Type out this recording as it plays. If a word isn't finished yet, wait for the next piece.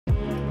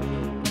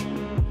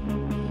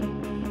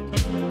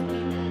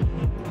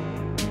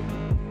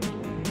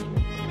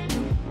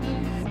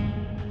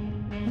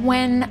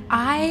When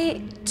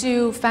I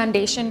do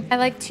foundation, I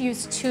like to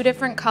use two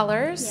different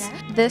colors.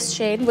 Yeah. This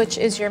shade, which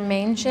is your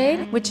main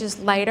shade, which is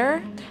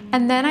lighter.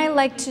 And then I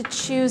like to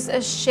choose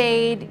a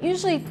shade,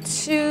 usually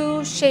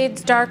 2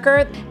 shades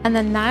darker, and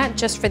then that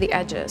just for the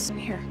edges.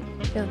 Here,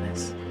 feel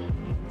this.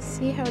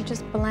 See how it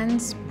just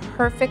blends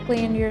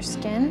perfectly into your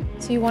skin?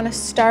 So you want to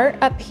start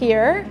up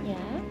here, Yeah.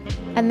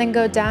 and then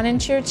go down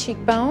into your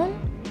cheekbone,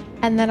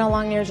 and then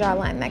along your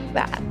jawline like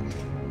that.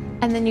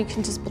 And then you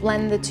can just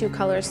blend the 2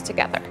 colors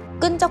together.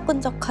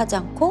 끈적끈적하지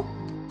않고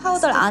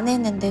파우더를 안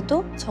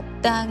했는데도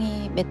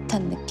적당히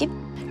매트한 느낌?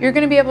 You're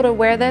gonna be able to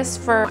wear this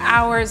for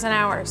hours and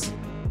hours.